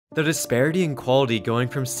The disparity in quality going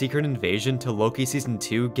from Secret Invasion to Loki Season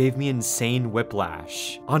 2 gave me insane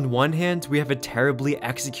whiplash. On one hand, we have a terribly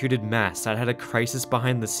executed mess that had a crisis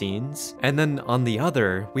behind the scenes, and then on the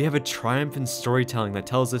other, we have a triumph in storytelling that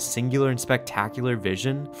tells a singular and spectacular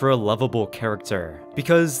vision for a lovable character.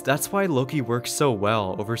 Because that's why Loki works so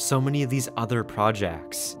well over so many of these other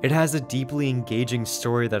projects. It has a deeply engaging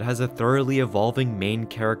story that has a thoroughly evolving main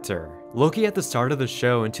character. Loki at the start of the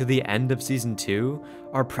show and to the end of Season 2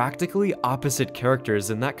 are practically opposite characters,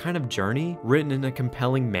 and that kind of journey, written in a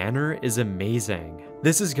compelling manner, is amazing.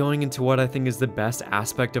 This is going into what I think is the best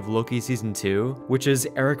aspect of Loki Season 2, which is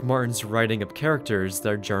Eric Martin's writing of characters,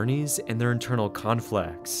 their journeys, and their internal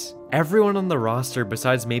conflicts. Everyone on the roster,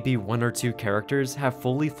 besides maybe one or two characters, have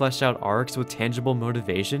fully fleshed out arcs with tangible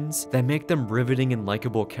motivations that make them riveting and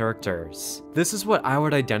likable characters. This is what I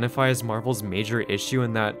would identify as Marvel's major issue,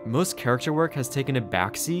 in that most character work has taken a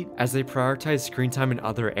backseat as they prioritize screen time in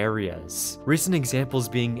other areas. Recent examples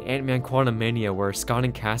being Ant-Man Quantumania, where Scott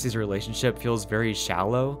and Cassie's relationship feels very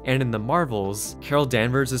shallow, and in the Marvels, Carol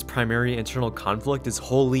Danvers' primary internal conflict is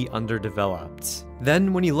wholly underdeveloped.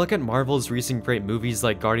 Then, when you look at Marvel's recent great movies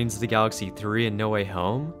like Guardians of the Galaxy 3 and No Way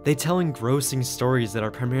Home, they tell engrossing stories that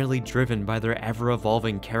are primarily driven by their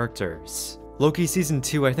ever-evolving characters. Loki Season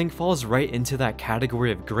 2 I think falls right into that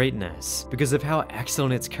category of greatness because of how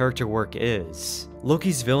excellent its character work is.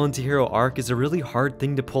 Loki's villain to hero arc is a really hard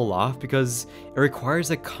thing to pull off because it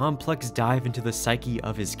requires a complex dive into the psyche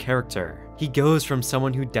of his character. He goes from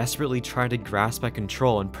someone who desperately tried to grasp at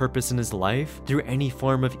control and purpose in his life through any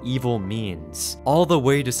form of evil means, all the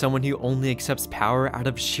way to someone who only accepts power out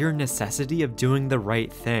of sheer necessity of doing the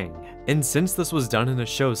right thing. And since this was done in a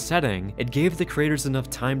show's setting, it gave the creators enough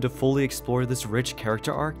time to fully explore this rich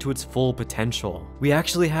character arc to its full potential. We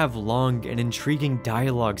actually have long and intriguing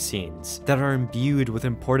dialogue scenes that are imbued with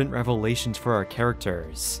important revelations for our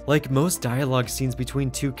characters. Like most dialogue scenes between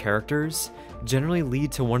two characters, generally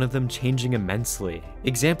lead to one of them changing immensely.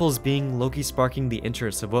 Examples being Loki sparking the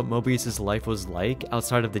interest of what Mobius' life was like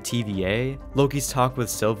outside of the TVA, Loki's talk with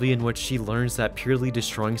Sylvie in which she learns that purely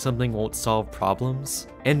destroying something won't solve problems,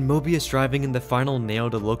 and Mobius driving in the final nail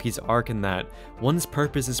to Loki's arc in that one's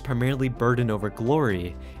purpose is primarily burden over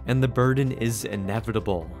glory, and the burden is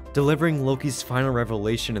inevitable. Delivering Loki's final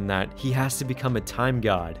revelation in that he has to become a time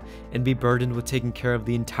god and be burdened with taking care of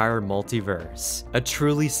the entire multiverse. A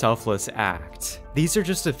truly selfless act. These are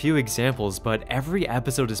just a few examples, but every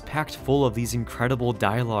episode is packed full of these incredible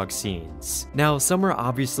dialogue scenes. Now, some are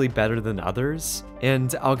obviously better than others,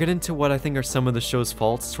 and I'll get into what I think are some of the show's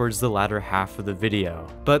faults towards the latter half of the video,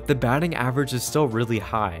 but the batting average is still really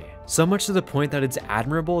high. So much to the point that it's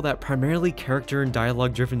admirable that primarily character and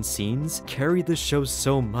dialogue driven scenes carry the show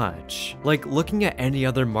so much. Like looking at any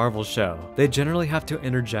other Marvel show, they generally have to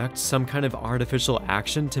interject some kind of artificial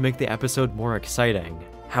action to make the episode more exciting.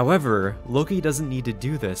 However, Loki doesn't need to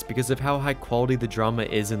do this because of how high quality the drama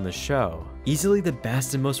is in the show. Easily the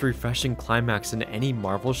best and most refreshing climax in any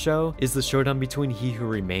Marvel show is the showdown between He Who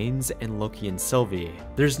Remains and Loki and Sylvie.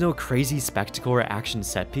 There's no crazy spectacle or action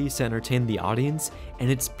set piece to entertain the audience, and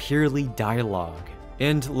it's purely dialogue.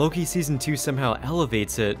 And Loki Season 2 somehow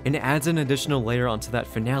elevates it and adds an additional layer onto that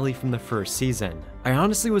finale from the first season. I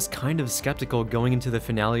honestly was kind of skeptical going into the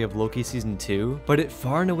finale of Loki Season 2, but it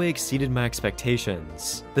far and away exceeded my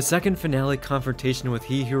expectations. The second finale confrontation with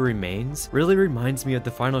He Who Remains really reminds me of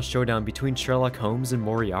the final showdown between Sherlock Holmes and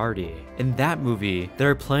Moriarty. In that movie,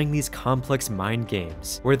 they're playing these complex mind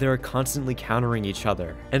games where they're constantly countering each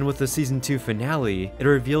other. And with the Season 2 finale, it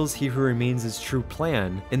reveals He Who Remains' true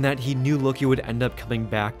plan in that he knew Loki would end up coming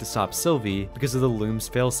back to stop Sylvie because of the Loom's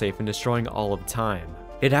failsafe and destroying all of time.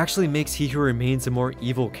 It actually makes He Who Remains a more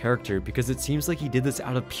evil character because it seems like he did this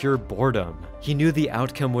out of pure boredom. He knew the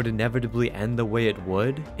outcome would inevitably end the way it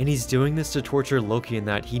would, and he's doing this to torture Loki in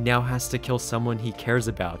that he now has to kill someone he cares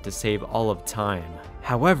about to save all of time.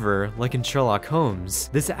 However, like in Sherlock Holmes,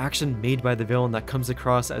 this action made by the villain that comes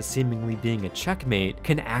across as seemingly being a checkmate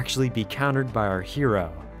can actually be countered by our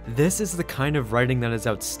hero. This is the kind of writing that is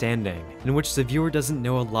outstanding, in which the viewer doesn't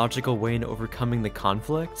know a logical way in overcoming the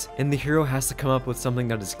conflict, and the hero has to come up with something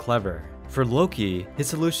that is clever. For Loki, his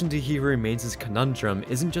solution to He Who Remains' conundrum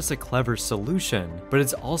isn't just a clever solution, but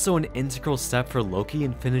it's also an integral step for Loki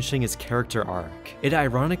in finishing his character arc. It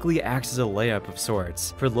ironically acts as a layup of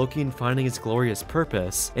sorts for Loki in finding his glorious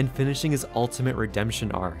purpose and finishing his ultimate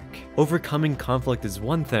redemption arc. Overcoming conflict is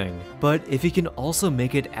one thing, but if he can also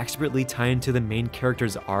make it expertly tie into the main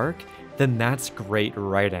character's arc, then that's great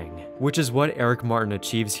writing, which is what Eric Martin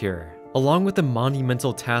achieves here. along with the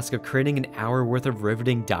monumental task of creating an hour worth of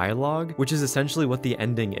riveting dialogue, which is essentially what the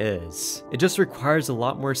ending is. It just requires a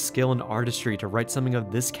lot more skill and artistry to write something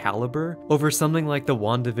of this caliber over something like the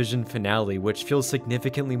WandaVision finale, which feels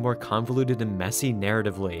significantly more convoluted and messy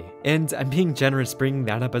narratively. And I'm being generous bringing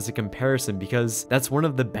that up as a comparison because that's one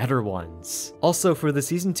of the better ones. Also, for the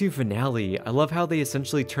season 2 finale, I love how they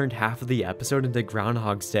essentially turned half of the episode into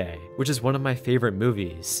Groundhog's Day, which is one of my favorite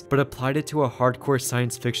movies, but applied it to a hardcore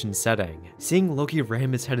science fiction setting. Seeing Loki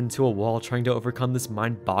ram his head into a wall trying to overcome this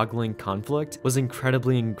mind-boggling conflict was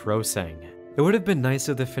incredibly engrossing. It would have been nice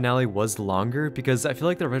if the finale was longer because I feel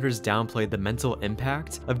like the writers downplayed the mental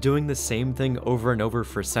impact of doing the same thing over and over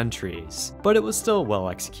for centuries, but it was still well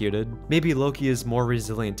executed. Maybe Loki is more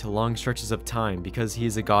resilient to long stretches of time because he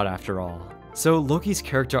is a god after all. So Loki's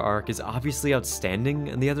character arc is obviously outstanding,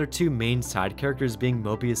 and the other two main side characters being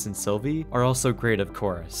Mobius and Sylvie are also great, of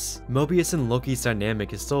course. Mobius and Loki's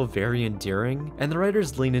dynamic is still very endearing, and the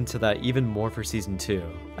writers lean into that even more for season 2.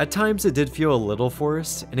 At times it did feel a little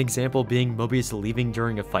forced, an example being Mobius leaving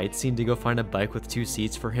during a fight scene to go find a bike with 2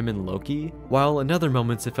 seats for him and Loki, while in other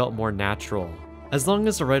moments it felt more natural. As long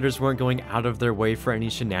as the writers weren't going out of their way for any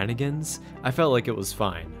shenanigans, I felt like it was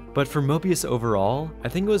fine. But for Mobius overall, I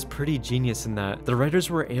think it was pretty genius in that the writers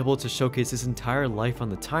were able to showcase his entire life on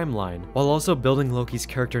the timeline, while also building Loki's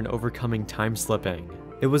character and overcoming time slipping.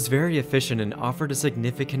 It was very efficient and offered a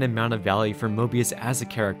significant amount of value for Mobius as a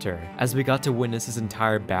character, as we got to witness his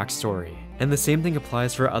entire backstory. And the same thing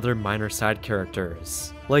applies for other minor side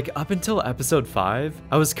characters. Like, up until episode 5,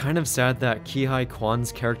 I was kind of sad that Ki-Hai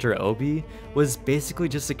Kwan's character Obi was basically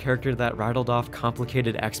just a character that rattled off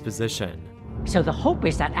complicated exposition. So the hope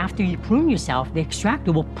is that after you prune yourself, the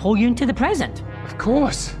extractor will pull you into the present. Of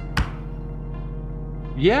course.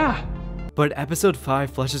 Yeah. But episode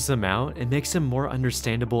 5 fleshes him out and makes him more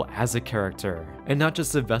understandable as a character, and not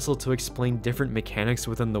just a vessel to explain different mechanics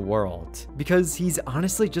within the world. Because he's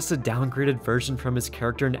honestly just a downgraded version from his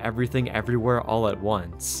character in Everything Everywhere All at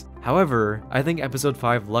Once. However, I think episode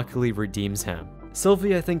 5 luckily redeems him.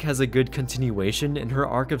 Sylvie, I think, has a good continuation, and her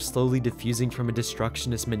arc of slowly diffusing from a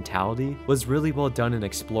destructionist mentality was really well done and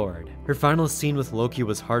explored. Her final scene with Loki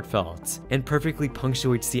was heartfelt, and perfectly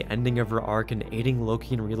punctuates the ending of her arc in aiding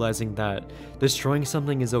Loki in realizing that destroying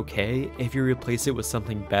something is okay if you replace it with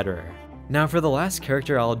something better. Now for the last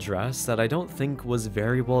character I'll address that I don't think was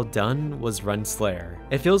very well done was Renslayer.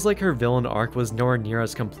 It feels like her villain arc was nowhere near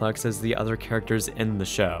as complex as the other characters in the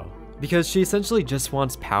show, because she essentially just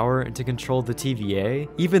wants power and to control the TVA,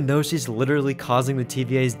 even though she's literally causing the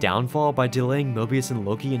TVA's downfall by delaying Mobius and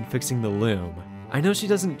Loki and fixing the loom. I know she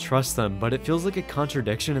doesn't trust them, but it feels like a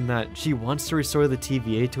contradiction in that she wants to restore the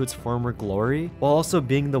TVA to its former glory, while also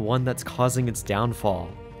being the one that's causing its downfall.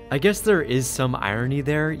 I guess there is some irony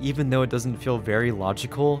there, even though it doesn't feel very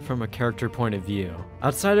logical from a character point of view.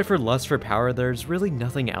 Outside of her lust for power, there's really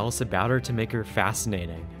nothing else about her to make her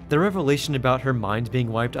fascinating. The revelation about her mind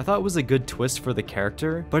being wiped I thought was a good twist for the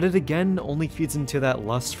character, but it again only feeds into that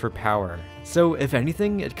lust for power. So if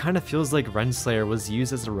anything, it kind of feels like Renslayer was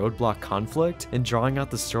used as a roadblock conflict and drawing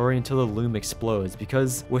out the story until the loom explodes,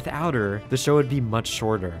 because without her, the show would be much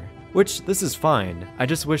shorter. Which, this is fine, I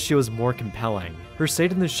just wish she was more compelling. Her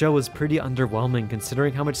state in the show was pretty underwhelming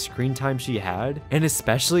considering how much screen time she had, and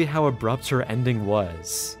especially how abrupt her ending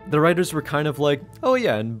was. The writers were kind of like, oh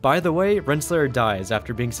yeah, and by the way, Renslayer dies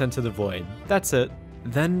after being sent to the void. That's it.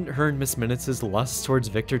 Then her and Miss Minutes' lust towards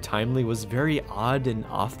Victor Timely was very odd and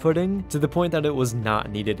off-putting, to the point that it was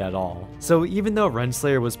not needed at all. So even though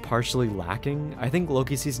Renslayer was partially lacking, I think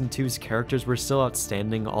Loki Season 2's characters were still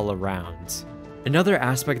outstanding all around. Another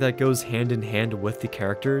aspect that goes hand in hand with the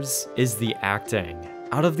characters is the acting.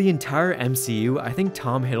 Out of the entire MCU, I think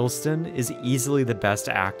Tom Hiddleston is easily the best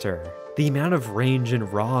actor. The amount of range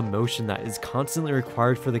and raw emotion that is constantly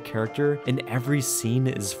required for the character in every scene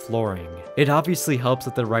is flooring. It obviously helps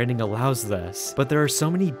that the writing allows this, but there are so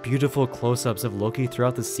many beautiful close-ups of Loki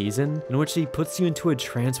throughout the season in which he puts you into a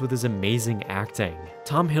trance with his amazing acting.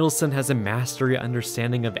 Tom Hiddleston has a mastery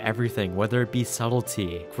understanding of everything, whether it be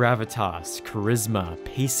subtlety, gravitas, charisma,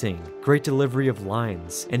 pacing, great delivery of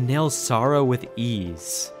lines, and nails sorrow with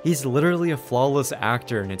ease. He's literally a flawless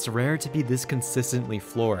actor, and it's rare to be this consistently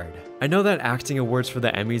floored. I know that acting awards for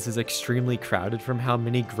the Emmys is extremely crowded from how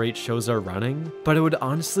many great shows are running, but it would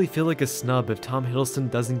honestly feel like a snub if Tom Hiddleston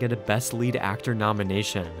doesn't get a Best Lead Actor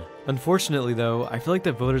nomination. Unfortunately though, I feel like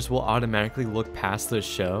the voters will automatically look past this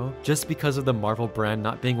show just because of the Marvel brand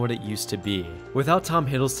not being what it used to be. Without Tom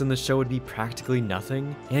Hiddleston, the show would be practically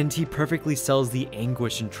nothing, and he perfectly sells the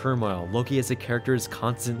anguish and turmoil Loki as a character is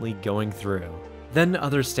constantly going through. Then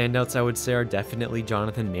other standouts I would say are definitely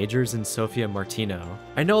Jonathan Majors and Sophia Martino.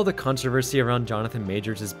 I know the controversy around Jonathan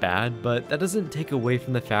Majors is bad, but that doesn't take away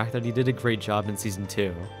from the fact that he did a great job in season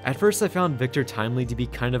 2. At first I found Victor Timely to be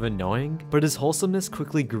kind of annoying, but his wholesomeness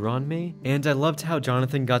quickly grew on me, and I loved how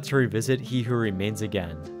Jonathan got to revisit He Who Remains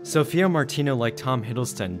again. Sophia Martino, like Tom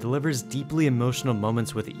Hiddleston, delivers deeply emotional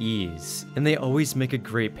moments with ease, and they always make a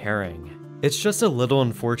great pairing. It's just a little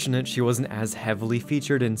unfortunate she wasn't as heavily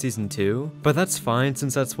featured in season 2, but that's fine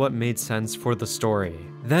since that's what made sense for the story.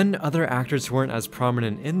 Then other actors who weren't as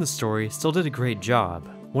prominent in the story still did a great job.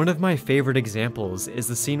 One of my favorite examples is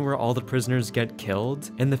the scene where all the prisoners get killed,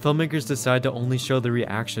 and the filmmakers decide to only show the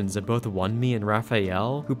reactions of both Wunmi and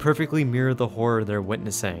Raphael, who perfectly mirror the horror they're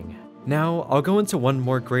witnessing. Now, I'll go into one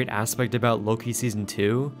more great aspect about Loki Season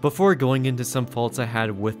 2 before going into some faults I had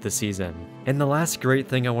with the season. And the last great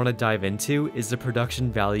thing I want to dive into is the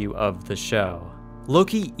production value of the show.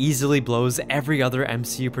 Loki easily blows every other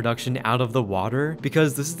MCU production out of the water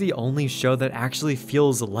because this is the only show that actually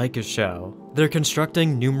feels like a show. They're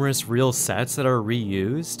constructing numerous real sets that are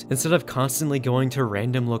reused, instead of constantly going to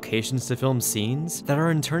random locations to film scenes that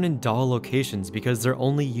are in turn in dull locations because they're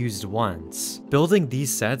only used once. Building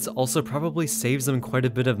these sets also probably saves them quite a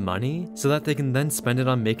bit of money, so that they can then spend it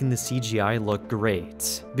on making the CGI look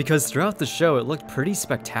great. Because throughout the show it looked pretty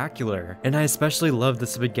spectacular, and I especially loved the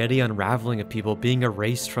spaghetti unraveling of people being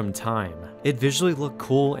erased from time. It visually looked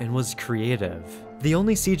cool and was creative. The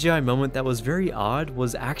only CGI moment that was very odd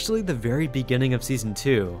was actually the very beginning of season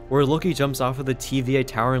 2, where Loki jumps off of the TVA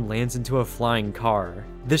tower and lands into a flying car.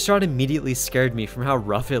 This shot immediately scared me from how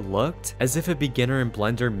rough it looked, as if a beginner in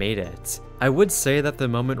Blender made it. I would say that the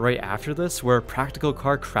moment right after this, where a practical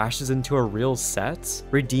car crashes into a real set,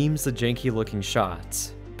 redeems the janky looking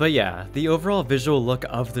shot. But yeah, the overall visual look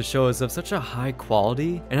of the show is of such a high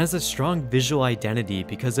quality and has a strong visual identity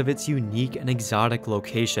because of its unique and exotic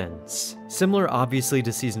locations. Similar obviously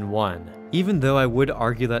to season 1, even though I would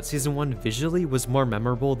argue that season 1 visually was more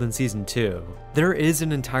memorable than season 2. There is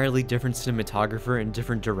an entirely different cinematographer and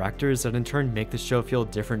different directors that in turn make the show feel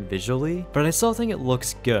different visually, but I still think it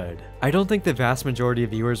looks good. I don't think the vast majority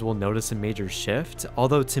of viewers will notice a major shift,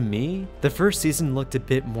 although to me, the first season looked a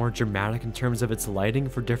bit more dramatic in terms of its lighting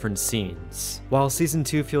for different scenes, while season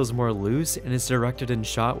 2 feels more loose and is directed and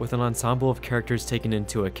shot with an ensemble of characters taken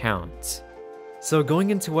into account. So going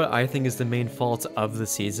into what I think is the main fault of the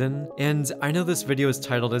season, and I know this video is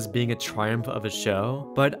titled as being a triumph of a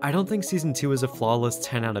show, but I don't think season 2 is a flawless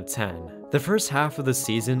 10 out of 10. The first half of the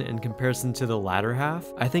season in comparison to the latter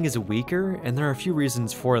half, I think is weaker, and there are a few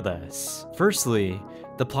reasons for this. Firstly,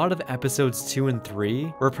 the plot of episodes 2 and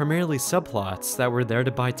 3 were primarily subplots that were there to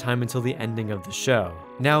buy time until the ending of the show.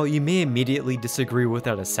 Now, you may immediately disagree with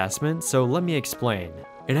that assessment, so let me explain.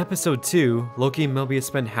 In episode 2, Loki and Mobius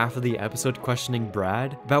spend half of the episode questioning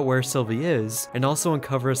Brad about where Sylvie is, and also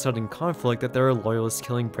uncover a sudden conflict that there are loyalists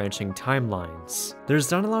killing branching timelines.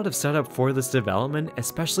 There's not a lot of setup for this development,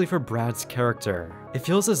 especially for Brad's character. It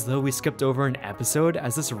feels as though we skipped over an episode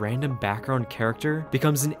as this random background character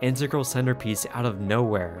becomes an integral centerpiece out of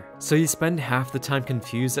nowhere. So you spend half the time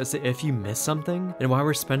confused as to if you missed something and why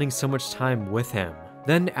we're spending so much time with him.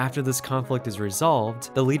 Then, after this conflict is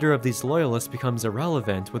resolved, the leader of these loyalists becomes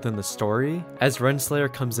irrelevant within the story, as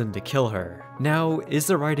Renslayer comes in to kill her. Now, is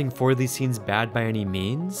the writing for these scenes bad by any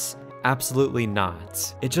means? Absolutely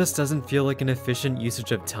not. It just doesn't feel like an efficient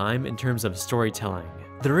usage of time in terms of storytelling.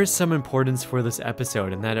 There is some importance for this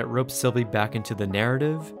episode in that it ropes Sylvie back into the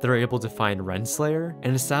narrative, they're able to find Renslayer,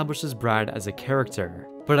 and establishes Brad as a character.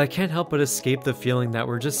 But I can't help but escape the feeling that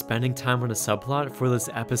we're just spending time on a subplot for this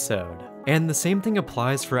episode. And the same thing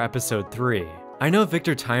applies for episode 3. I know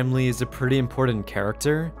Victor Timely is a pretty important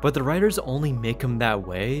character, but the writers only make him that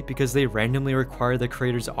way because they randomly require the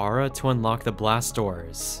creator's aura to unlock the blast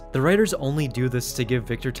doors. The writers only do this to give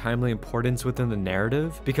Victor Timely importance within the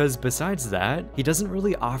narrative because besides that, he doesn't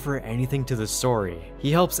really offer anything to the story. He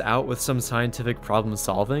helps out with some scientific problem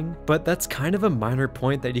solving, but that's kind of a minor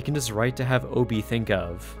point that you can just write to have Obi think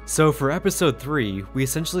of. So for episode 3, we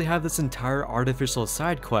essentially have this entire artificial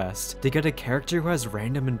side quest to get a character who has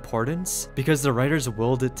random importance because the writers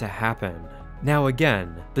willed it to happen. Now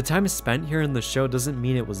again, the time spent here in the show doesn't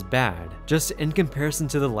mean it was bad, just in comparison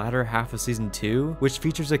to the latter half of season 2, which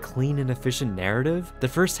features a clean and efficient narrative, the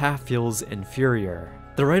first half feels inferior.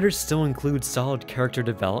 The writers still include solid character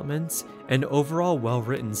developments and overall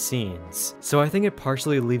well-written scenes, so I think it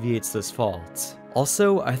partially alleviates this fault.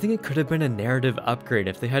 Also, I think it could have been a narrative upgrade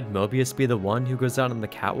if they had Mobius be the one who goes out on the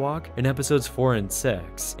catwalk in episodes 4 and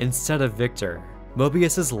 6, instead of Victor.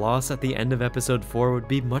 Mobius's loss at the end of episode 4 would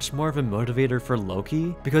be much more of a motivator for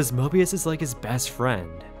Loki because Mobius is like his best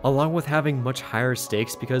friend, along with having much higher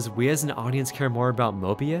stakes because we as an audience care more about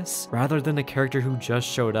Mobius rather than a character who just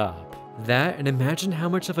showed up. That, and imagine how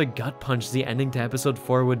much of a gut punch the ending to episode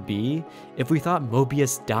 4 would be if we thought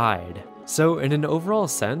Mobius died. So in an overall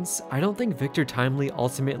sense, I don't think Victor Timely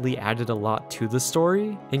ultimately added a lot to the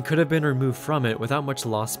story, and could have been removed from it without much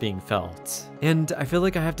loss being felt. And I feel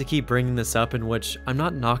like I have to keep bringing this up, in which I'm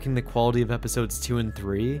not knocking the quality of episodes 2 and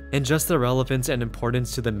 3, and just the relevance and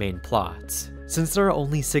importance to the main plot. Since there are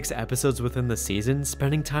only 6 episodes within the season,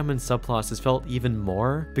 spending time on subplots has felt even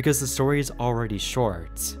more because the story is already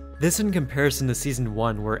short. This in comparison to season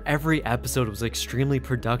 1, where every episode was extremely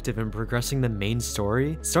productive in progressing the main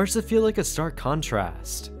story, starts to feel like a stark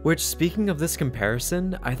contrast. Which, speaking of this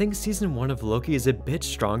comparison, I think season 1 of Loki is a bit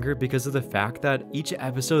stronger because of the fact that each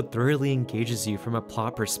episode thoroughly engages you from a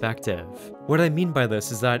plot perspective. What I mean by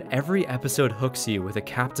this is that every episode hooks you with a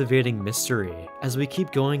captivating mystery, as we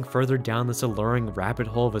keep going further down this alluring rabbit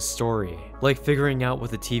hole of a story, like figuring out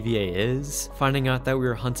what the TVA is, finding out that we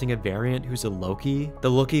were hunting a variant who's a Loki,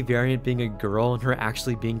 the Loki variant being a girl and her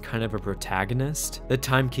actually being kind of a protagonist, the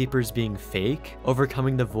timekeepers being fake,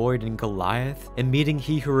 overcoming the void in Goliath, and meeting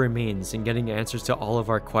He Who Remains and getting answers to all of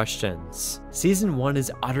our questions. Season 1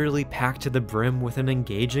 is utterly packed to the brim with an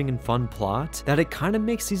engaging and fun plot that it kind of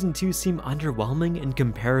makes season 2 seem underwhelming in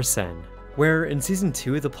comparison. Where in season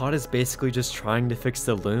 2, the plot is basically just trying to fix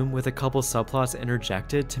the loom with a couple subplots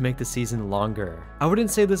interjected to make the season longer. I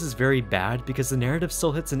wouldn't say this is very bad because the narrative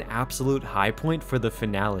still hits an absolute high point for the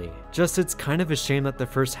finale. Just it's kind of a shame that the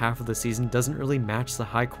first half of the season doesn't really match the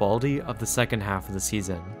high quality of the second half of the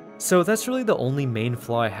season. So that's really the only main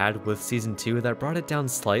flaw I had with season 2 that brought it down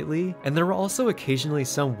slightly, and there were also occasionally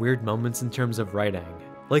some weird moments in terms of writing.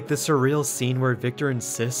 Like the surreal scene where Victor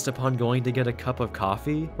insists upon going to get a cup of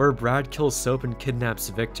coffee, where Brad kills Soap and kidnaps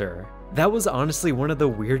Victor. That was honestly one of the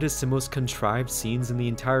weirdest and most contrived scenes in the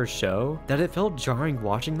entire show, that it felt jarring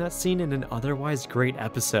watching that scene in an otherwise great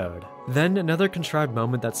episode. Then another contrived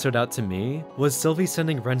moment that stood out to me was Sylvie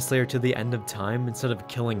sending Renslayer to the end of time instead of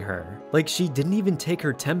killing her. Like, she didn't even take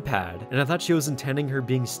her temp pad, and I thought she was intending her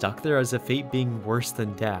being stuck there as a fate being worse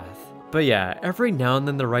than death. But yeah, every now and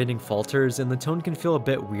then the writing falters and the tone can feel a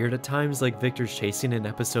bit weird at times, like Victor's chasing in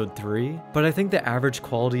episode 3, but I think the average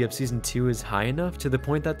quality of season 2 is high enough to the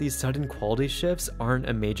point that these sudden quality shifts aren't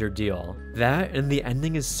a major deal. That and the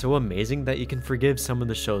ending is so amazing that you can forgive some of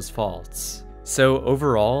the show's faults. So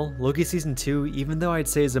overall, Loki Season 2, even though I'd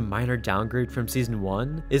say is a minor downgrade from Season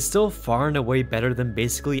 1, is still far and away better than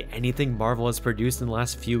basically anything Marvel has produced in the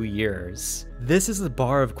last few years. This is the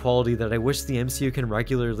bar of quality that I wish the MCU can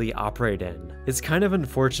regularly operate in. It's kind of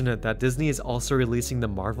unfortunate that Disney is also releasing the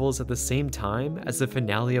Marvels at the same time as the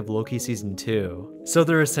finale of Loki Season 2. So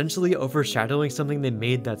they're essentially overshadowing something they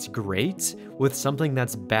made that's great with something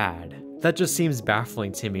that's bad. That just seems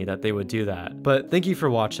baffling to me that they would do that. But thank you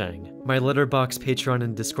for watching. My Letterboxd, Patreon,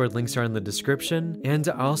 and Discord links are in the description, and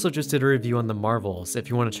I also just did a review on the Marvels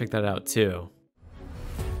if you want to check that out too.